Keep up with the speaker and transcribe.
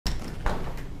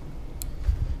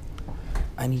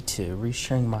I need to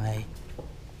restring my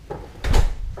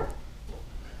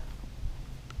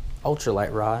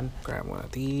ultralight rod. Grab one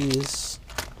of these.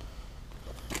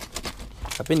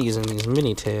 I've been using these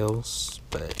mini tails,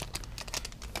 but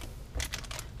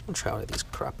I'll try one of these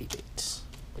crappie baits.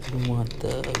 We want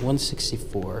the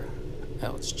 164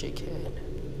 ounce jig head.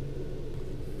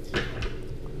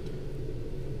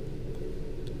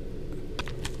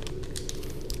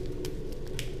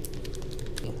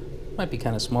 Might be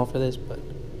kind of small for this, but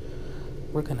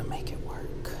we're gonna make it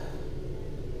work.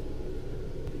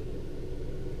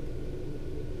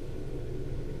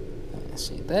 Let's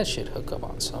see, that should hook up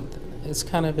on something. It's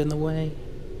kind of in the way,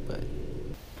 but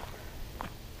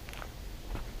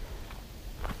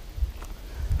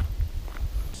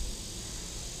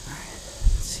alright,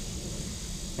 let's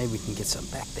see. Maybe we can get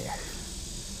something back there.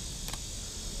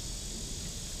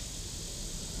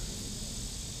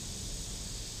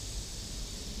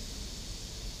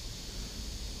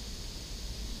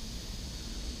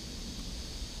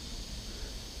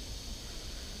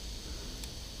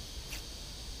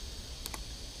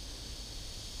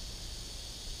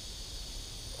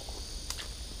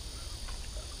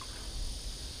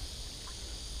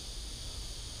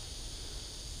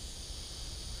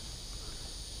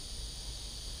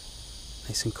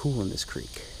 Nice and cool in this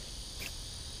creek.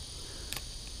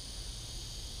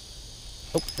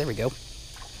 Oh, there we go.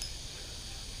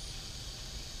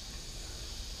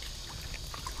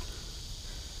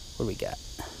 What do we got?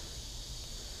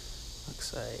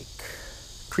 Looks like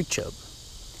creek chub.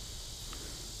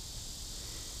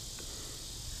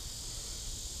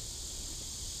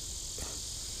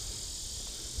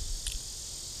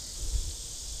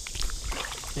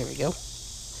 There we go.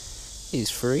 He's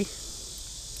free.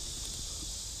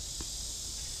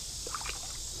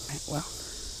 Well,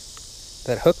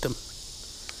 that hooked him.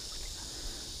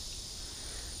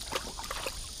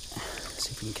 Let's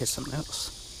see if we can catch something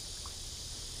else.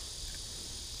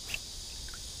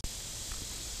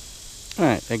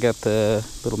 Alright, I got the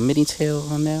little mini tail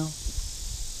on now.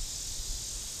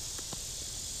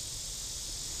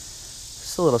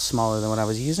 It's a little smaller than what I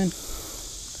was using.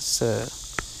 Let's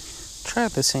try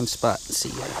at the same spot and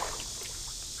see.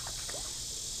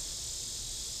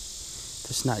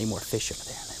 There's not any more fish over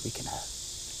there, and then we can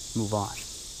move on.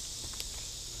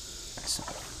 There's a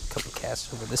couple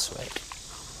casts over this way.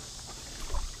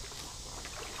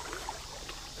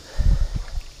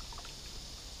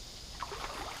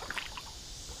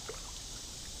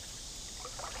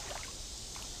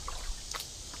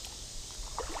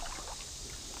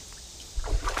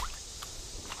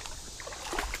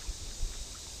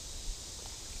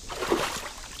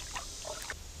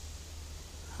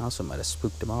 I also might have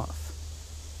spooked him off.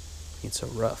 It's so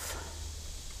rough.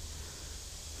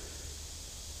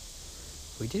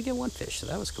 We did get one fish, so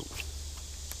that was cool.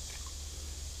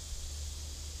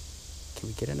 Can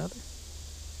we get another?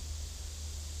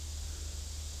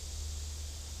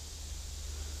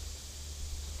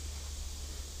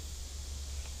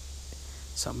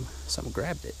 Some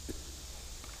grabbed it.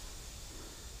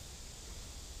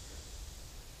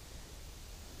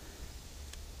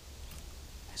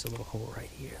 There's a little hole right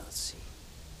here. Let's see.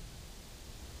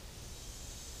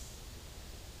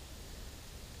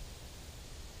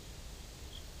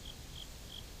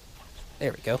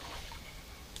 There we go.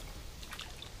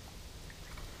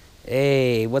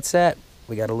 Hey, what's that?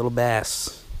 We got a little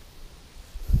bass.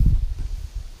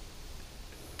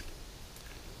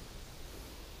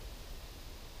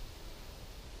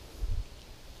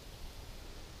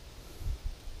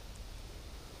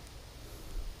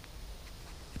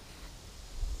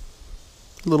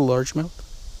 Little largemouth.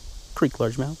 Creek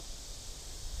largemouth.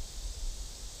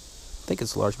 I think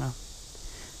it's largemouth.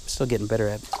 I'm still getting better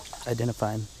at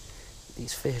identifying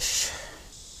these fish.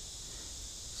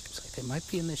 Seems like they might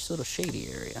be in this little shady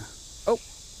area. Oh,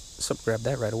 something grabbed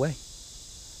that right away.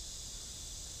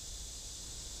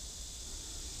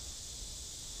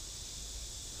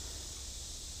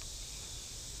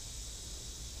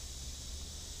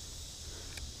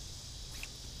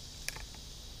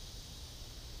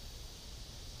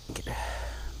 Get a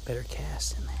better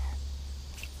cast in there.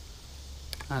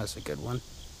 That's a good one.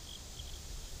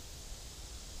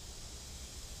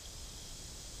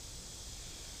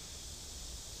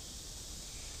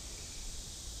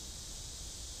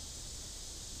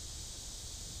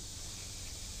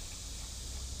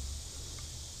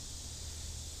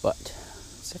 But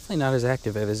it's definitely not as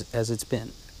active as it's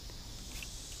been.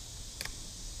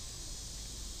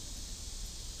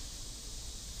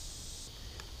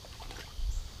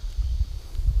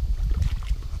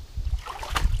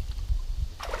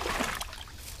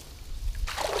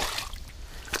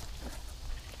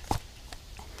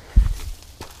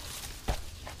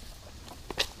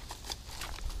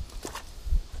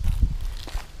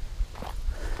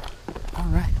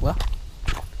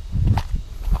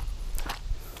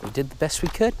 We did the best we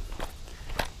could.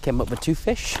 Came up with 2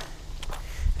 fish.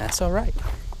 That's all right.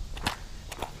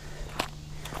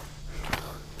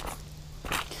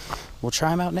 We'll try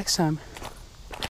them out next time.